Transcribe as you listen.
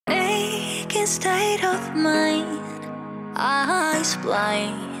broken state of mind, eyes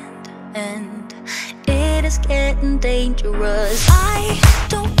blind, and it is getting dangerous. I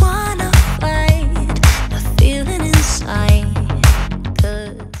don't wanna fight the feeling inside.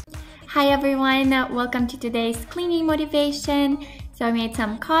 Hi everyone, welcome to today's cleaning motivation. So I made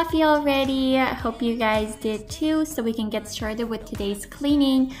some coffee already. I hope you guys did too, so we can get started with today's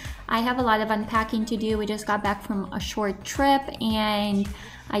cleaning. I have a lot of unpacking to do. We just got back from a short trip and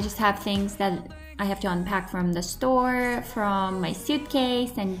I just have things that I have to unpack from the store, from my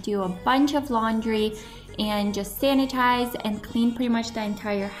suitcase, and do a bunch of laundry and just sanitize and clean pretty much the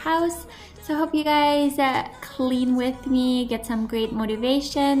entire house. So I hope you guys clean with me, get some great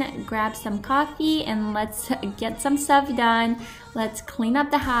motivation, grab some coffee, and let's get some stuff done. Let's clean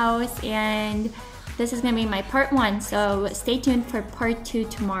up the house, and this is gonna be my part 1, so stay tuned for part 2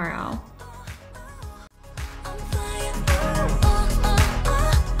 tomorrow.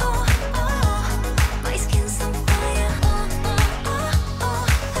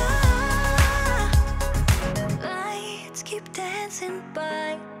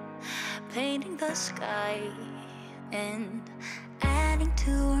 Painting the sky and adding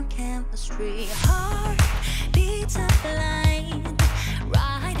to our chemistry. Heart beats up line,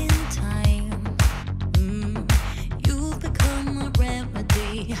 right in time. You've become a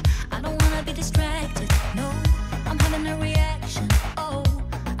remedy. I don't wanna be distracted. No, I'm having a reaction. Oh,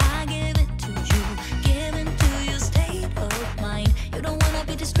 I give it to you, give into your state of mind. You don't wanna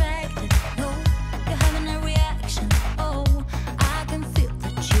be distracted. No, you're having a reaction. Oh, I can feel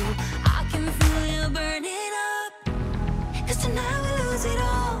that you. Burn it up, 'cause tonight we lose it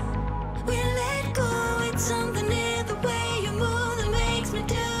all. We let go, it's something in the way you move that makes me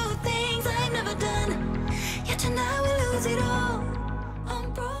do things I've never done. Yeah, tonight we lose it all.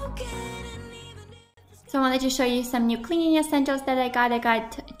 I'm broken and even So I wanted to show you some new cleaning essentials that I got. I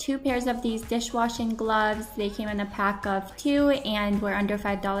got 2 pairs of these dishwashing gloves. They came in a pack of 2 and were under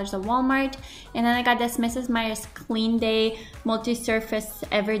 $5 at Walmart. And then I got this Mrs. Meyer's Clean Day multi-surface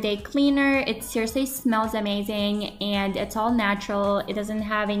everyday cleaner. It seriously smells amazing and it's all natural. It doesn't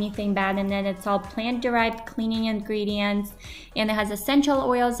have anything bad in it. It's all plant-derived cleaning ingredients and it has essential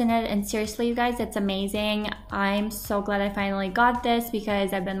oils in it. And seriously, you guys, it's amazing. I'm so glad I finally got this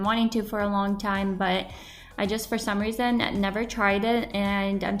because I've been wanting to for a long time, but I just, for some reason, never tried it,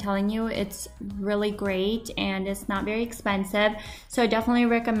 and I'm telling you, it's really great and it's not very expensive. So I definitely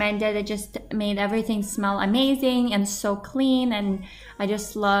recommend it. It just made everything smell amazing and so clean, and I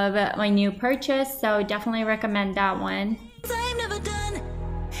just love my new purchase. So definitely recommend that one. I've never done.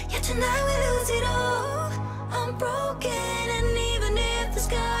 Yeah, tonight we lose it all. I'm broken, and even if the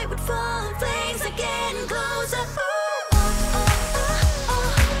sky would fall in flames again, closer.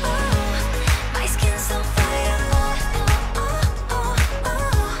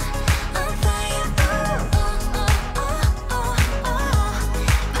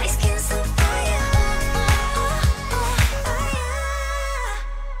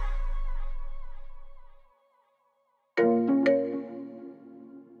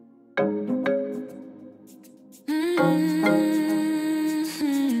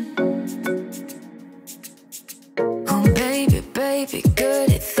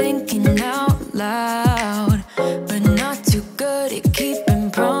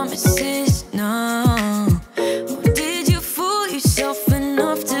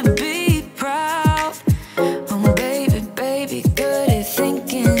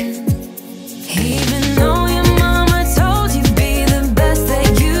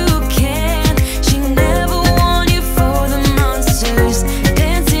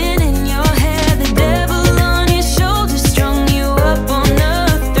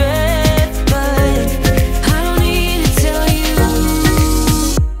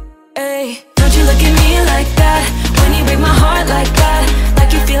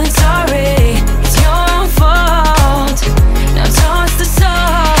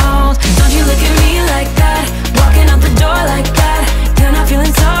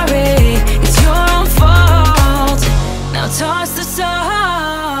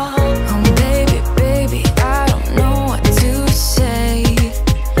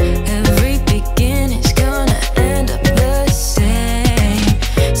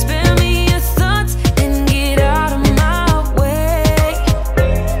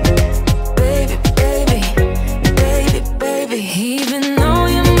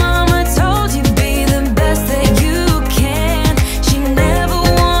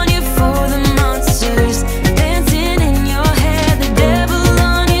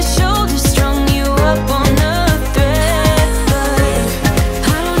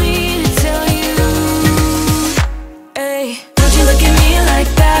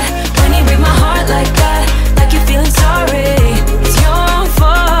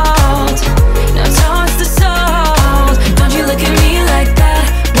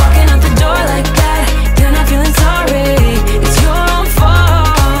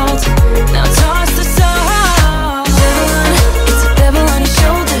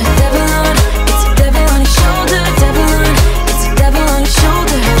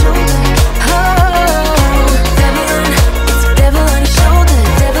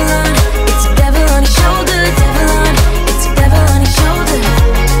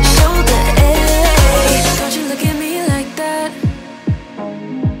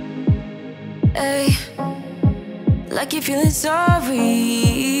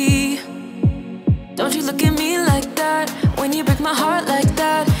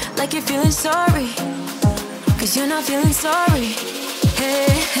 you're feeling sorry, 'cause you're not feeling sorry.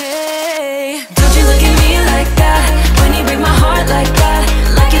 Hey, hey, don't you look at me like that, when you break my heart like that,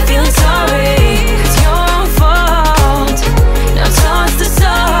 like you're feeling sorry. It's your own fault, now toss the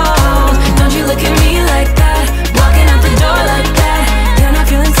soul. Don't you look at me like that, walking out the door like that, you're not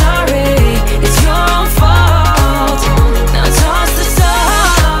feeling sorry. It's your own fault, now toss the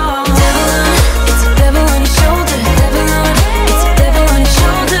soul. Devil on, it's a devil on your shoulder. Devil on, it's a devil on your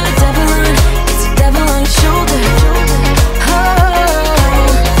shoulder. Devil on, it's a devil on your shoulder.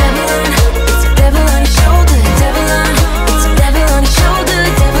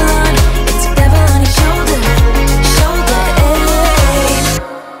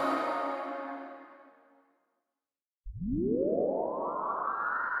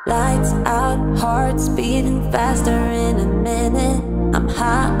 Lights out, hearts beating faster in a minute. I'm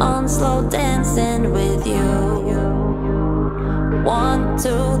high on slow dancing with you. 1,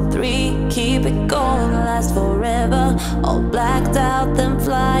 2, 3, keep it going, last forever. All blacked out, then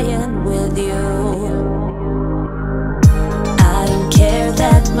flying with you. I don't care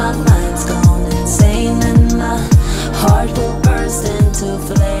that my mind's gone insane and my heart will burst into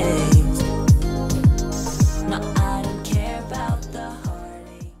flames. No, I don't care about the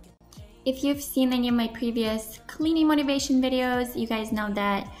heartache. If you've seen any of my previous cleaning motivation videos, you guys know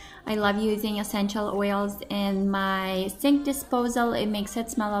that I love using essential oils in my sink disposal. It makes it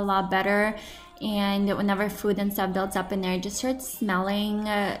smell a lot better, and whenever food and stuff builds up in there, it just starts smelling,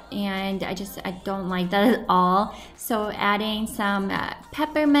 and I don't like that at all. So adding some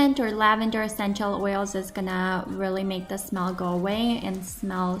peppermint or lavender essential oils is gonna really make the smell go away and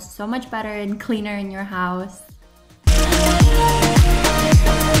smell so much better and cleaner in your house.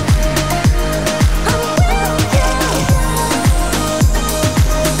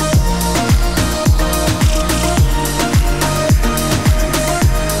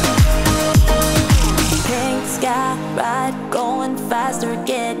 Faster,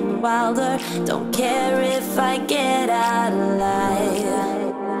 getting wilder. Don't care if I get out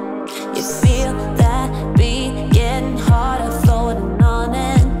alive. You feel that beat getting harder, floating on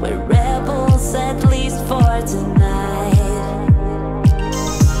it. We're rebels, at least for tonight.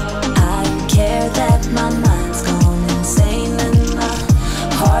 I don't care that my mind's gone insane and my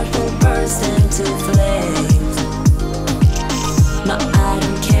heart will burst into flames. No, I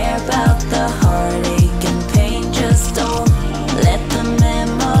don't care about the heartache and pain, just don't let the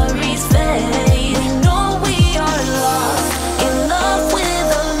memories fade. We know we are lost, in love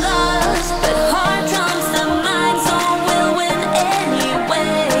with a loss, but heart drums the mind, so we'll win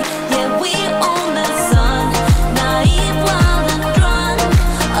anyway. Yeah, we own the sun, naive, wild and drunk.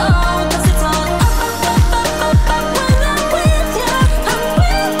 Oh, 'cause it's all up when I'm with you, I'm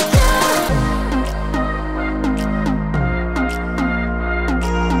with you.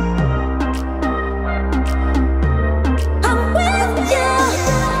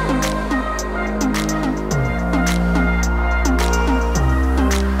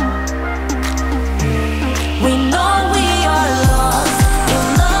 We know we are lost, in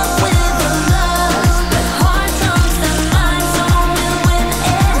love with a loss, but heart drums the mind, so we'll win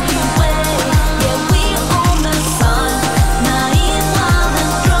anyway. Yeah, we own the sun, naive, wild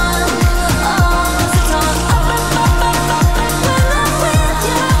and drunk. Oh, 'cause it's all up when I'm with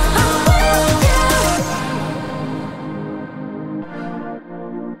you, I'm with you.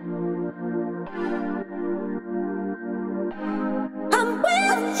 I'm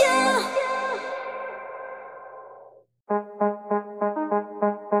with you.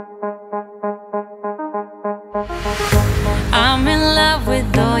 I'm in love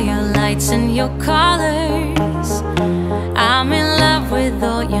with all your lights and your colors. I'm in love with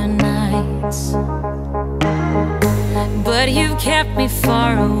all your nights, but you've kept me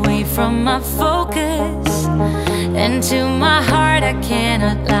far away from my focus, and to my heart I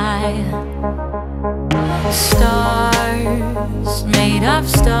cannot lie. Stars, made of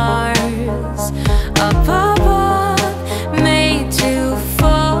stars, up above, made to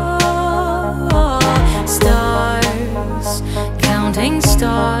fall. Stars, counting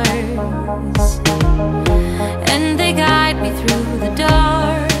stars, and they guide me through the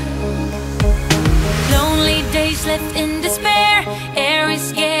dark. Lonely days left in despair, air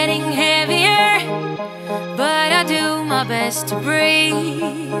is getting heavier, but I do my best to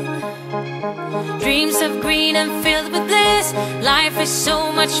breathe. Dreams of green and filled with bliss, life is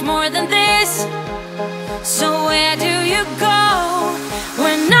so much more than this. So where do you go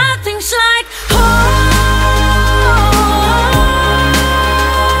when nothing's like home?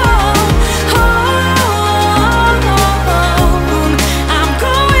 I'm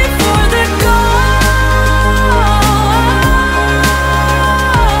going for the gold.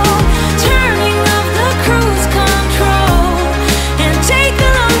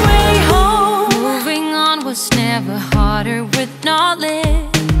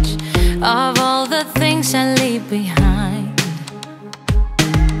 leave behind.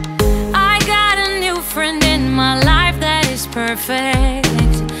 I got a new friend in my life that is perfect,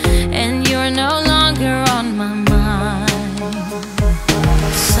 and you're no longer on my mind.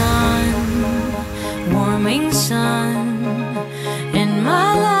 Sun, warming sun, and my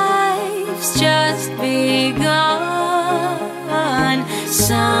life's just begun.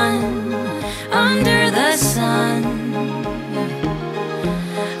 Sun, under the sun,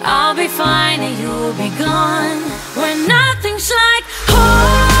 I'll be fine and you'll be gone. When nothing's like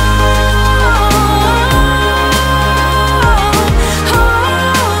home.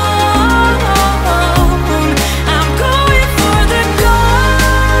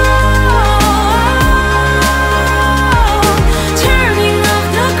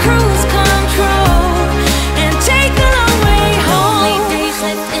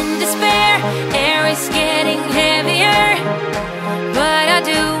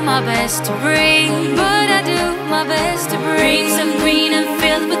 Best to breathe, but I do my best to breathe. Some green and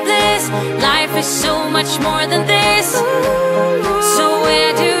filled with this. Life is so much more than this. So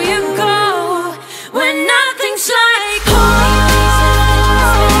where do you go when nothing's like home?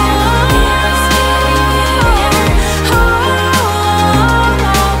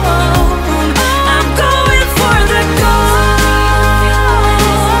 I'm going for the gold.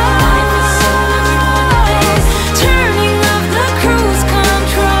 Turning off the cruise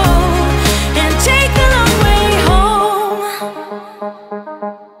control.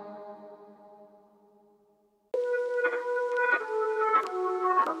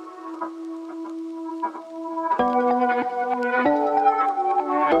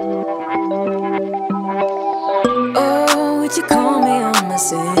 Oh, would you call me on my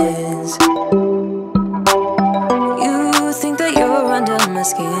sins? You think that you're under my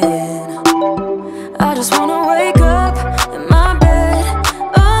skin. I just wanna wake up in my bed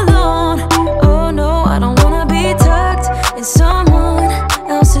alone. Oh no, I don't wanna be tucked in someone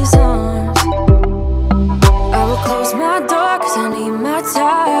else's arms. I will close my door cause I need my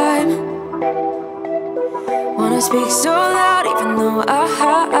time. Wanna speak so loud even though I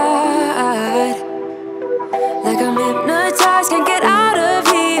hide. Like I'm hypnotized, can't get out of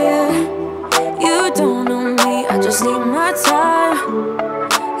here. You don't know me, I just need my time.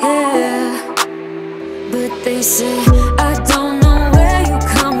 Yeah, but they say I don't know where you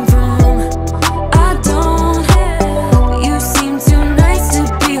come from. I don't. You seem too nice to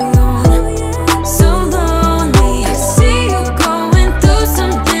be alone. So lonely. I see you going through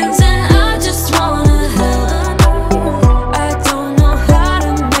some things and I just wanna help. I don't know how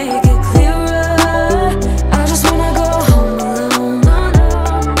to make it clearer. I just wanna go home alone.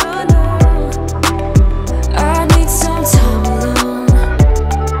 I need some time alone.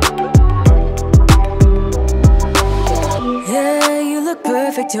 Yeah, you look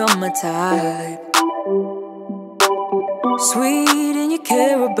perfect, you're my type. Sweet and you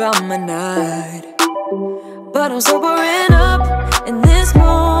care about my night. But I'm sobering up and this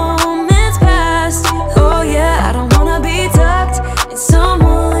moment's past. Oh yeah, I don't wanna be tucked in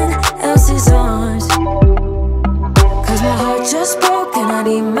someone else's arms. Cause my heart just broke and I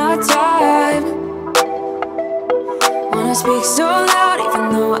need my time. Wanna speak so loud even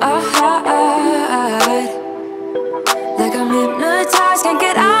though I hide. Like I'm hypnotized, can't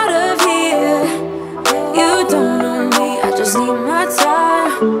get out of here. You don't know me, I just need my time.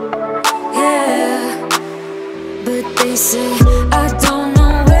 Yeah, but they say I don't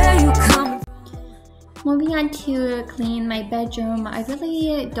know where you come from. Moving on to clean my bedroom. I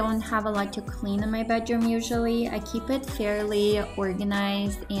really don't have a lot to clean in my bedroom usually. I keep it fairly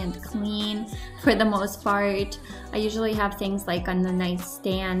organized and clean for the most part. I usually have things like on the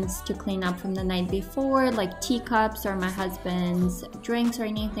nightstands to clean up from the night before, like teacups or my husband's drinks or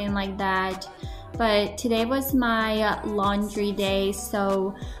anything like that. But today was my laundry day,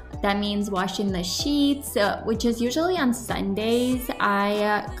 so that means washing the sheets, which is usually on Sundays.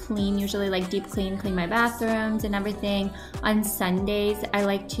 I clean, usually like deep clean my bathrooms and everything. On Sundays, I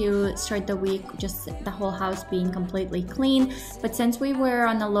like to start the week just the whole house being completely clean. But since we were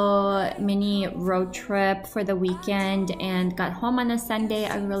on a little mini road trip for the weekend and got home on a Sunday,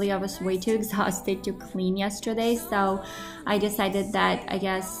 I was way too exhausted to clean yesterday. So I decided that I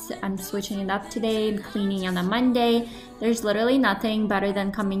guess I'm switching it up today and cleaning on a Monday. There's literally nothing better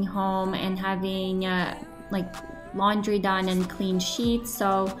than coming home and having like laundry done and clean sheets.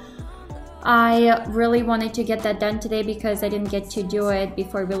 So I really wanted to get that done today because I didn't get to do it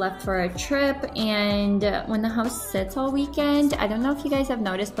before we left for a trip. And when the house sits all weekend, I don't know if you guys have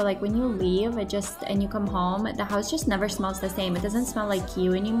noticed, but like when you leave and you come home, the house just never smells the same. It doesn't smell like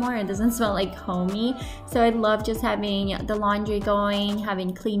you anymore. It doesn't smell like homey. So I love just having the laundry going,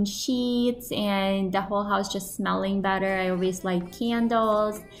 having clean sheets, and the whole house just smelling better. I always light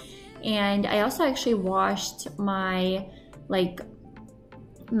candles. And I also actually washed my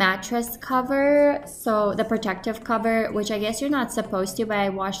mattress cover, so the protective cover, which I guess you're not supposed to, but I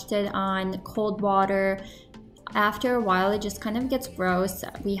washed it on cold water. After a while, it just kind of gets gross.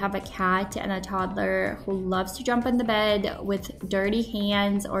 We have a cat and a toddler who loves to jump in the bed with dirty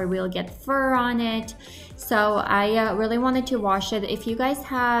hands, or we'll get fur on it. So I really wanted to wash it. If you guys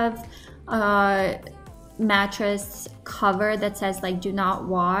have a mattress cover that says like do not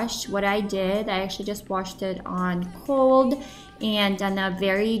wash, what I did, I actually just washed it on cold and done a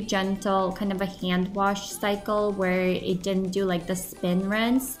very gentle kind of a hand wash cycle where it didn't do like the spin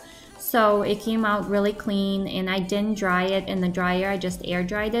rinse. So it came out really clean, and I didn't dry it in the dryer, I just air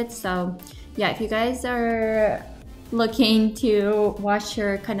dried it. So yeah, if you guys are looking to wash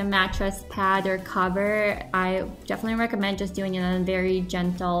your kind of mattress pad or cover, I definitely recommend just doing it on a very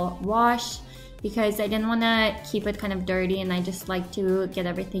gentle wash, because I didn't want to keep it kind of dirty, and I just like to get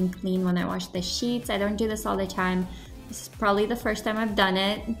everything clean when I wash the sheets. I don't do this all the time. This is probably the first time I've done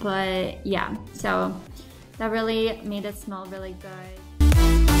it, but yeah, so that really made it smell really good.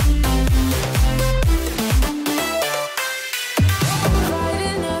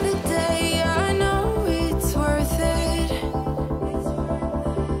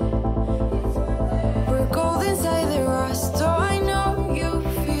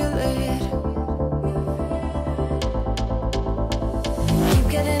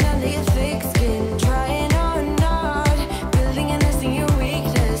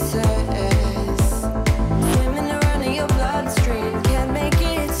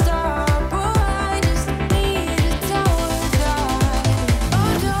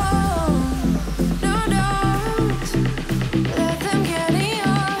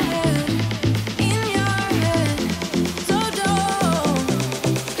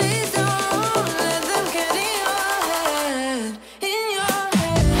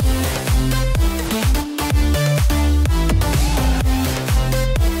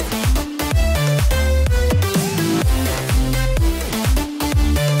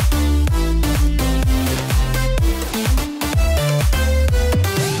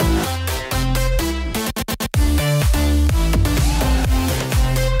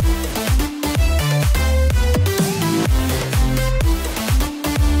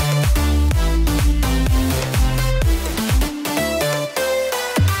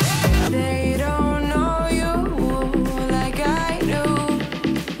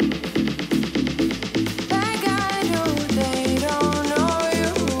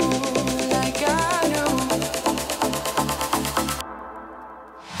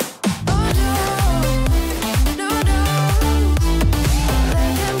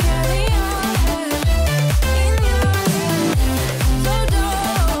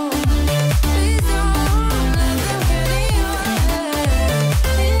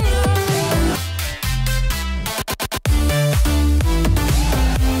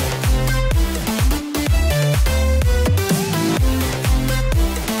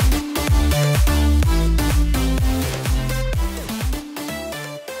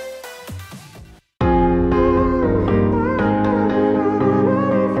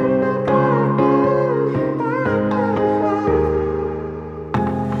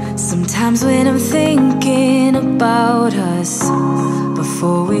 Sometimes when I'm thinking about us,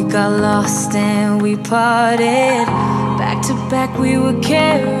 before we got lost and we parted, back to back we would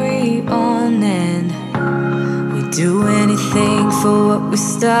carry on, and we'd do anything for what we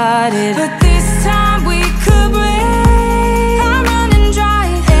started. But this time we could break, I'm running dry,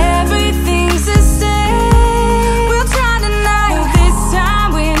 everything's the same. We'll try tonight, this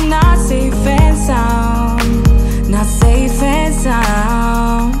time we're not safe and sound, not safe and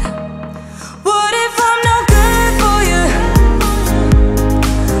sound.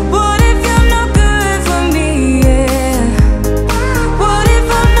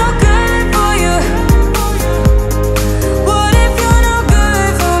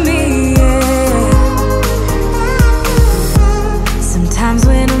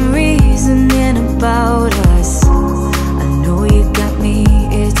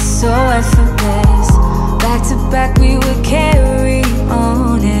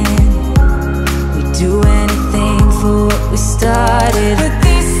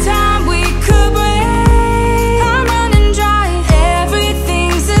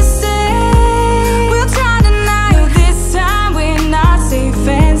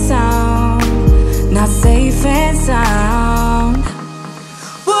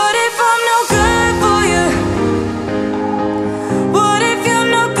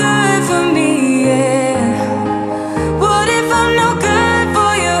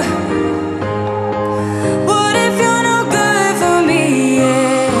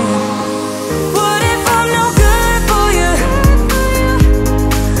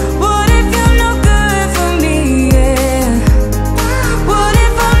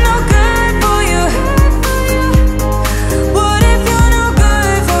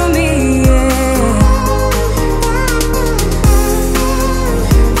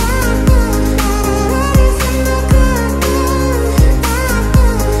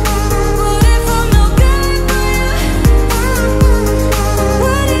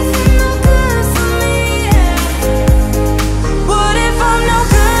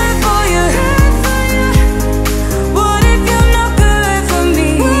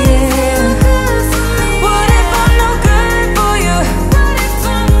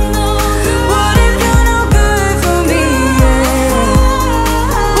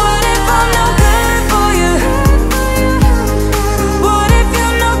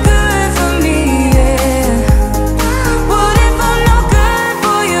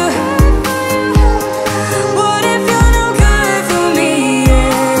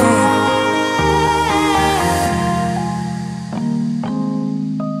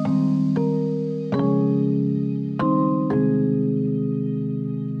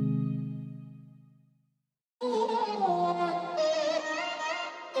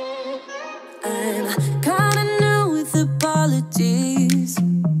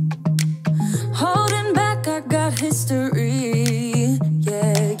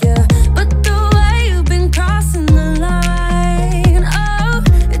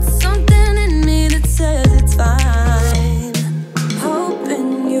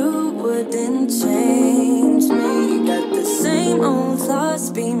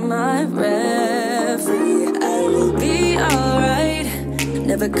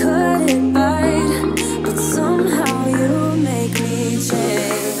 Never could it bite, but somehow you make me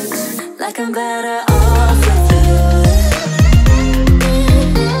change. Like I'm better off with you.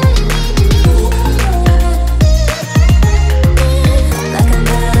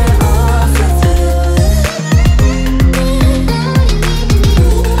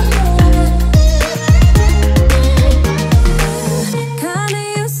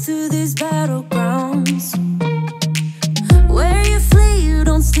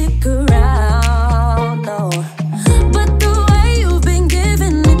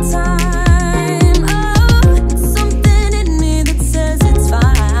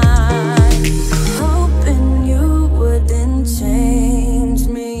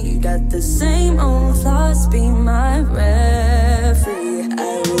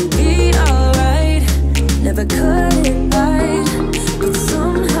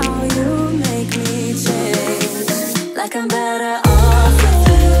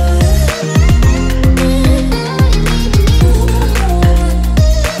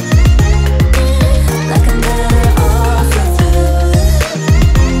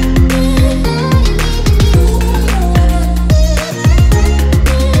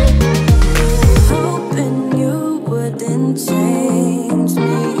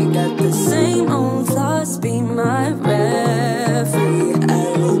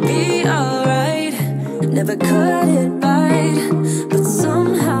 Never could it bite, but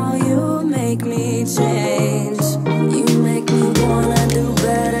somehow you make me change. You make me wanna do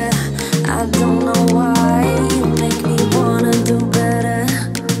better. I don't know why. You make me wanna do better.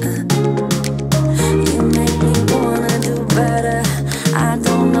 You make me wanna do better. I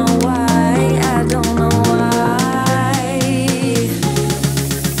don't know why. I don't know why.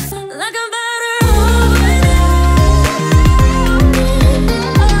 Like I'm better off with you.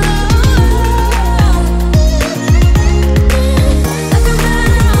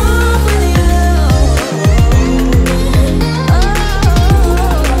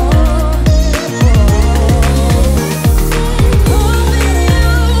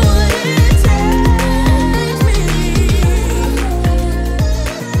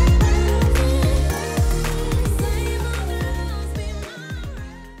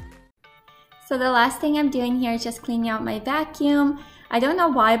 So the last thing I'm doing here is just cleaning out my vacuum. I don't know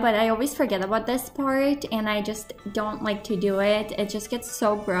why, but I always forget about this part and I just don't like to do it. It just gets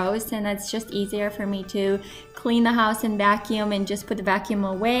so gross and it's just easier for me to clean the house and vacuum and just put the vacuum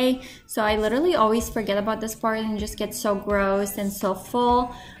away. So I literally always forget about this part and just get so gross and so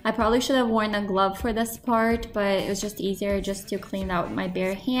full. I probably should have worn a glove for this part, but it was just easier just to clean out my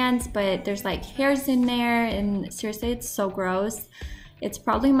bare hands. But there's like hairs in there and seriously, it's so gross. It's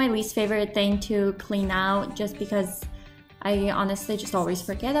probably my least favorite thing to clean out just because I honestly just always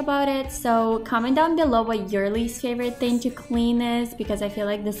forget about it. So comment down below what your least favorite thing to clean is because I feel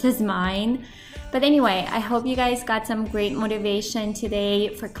like this is mine. But anyway, I hope you guys got some great motivation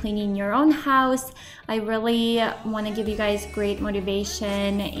today for cleaning your own house. I really want to give you guys great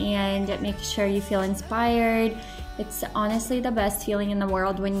motivation and make sure you feel inspired. It's honestly the best feeling in the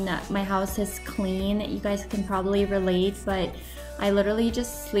world when my house is clean. You guys can probably relate, but I literally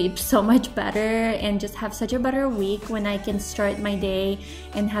just sleep so much better and just have such a better week when I can start my day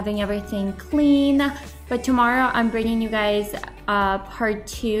and having everything clean. But tomorrow I'm bringing you guys part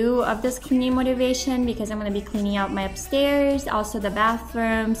 2 of this cleaning motivation because I'm going to be cleaning out my upstairs, also the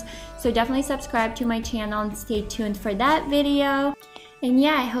bathrooms. So definitely subscribe to my channel and stay tuned for that video. And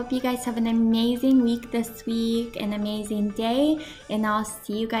yeah, I hope you guys have an amazing week this week, an amazing day, and I'll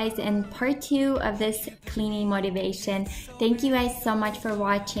see you guys in part 2 of this cleaning motivation. Thank you guys so much for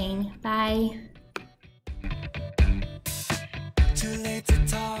watching. Bye.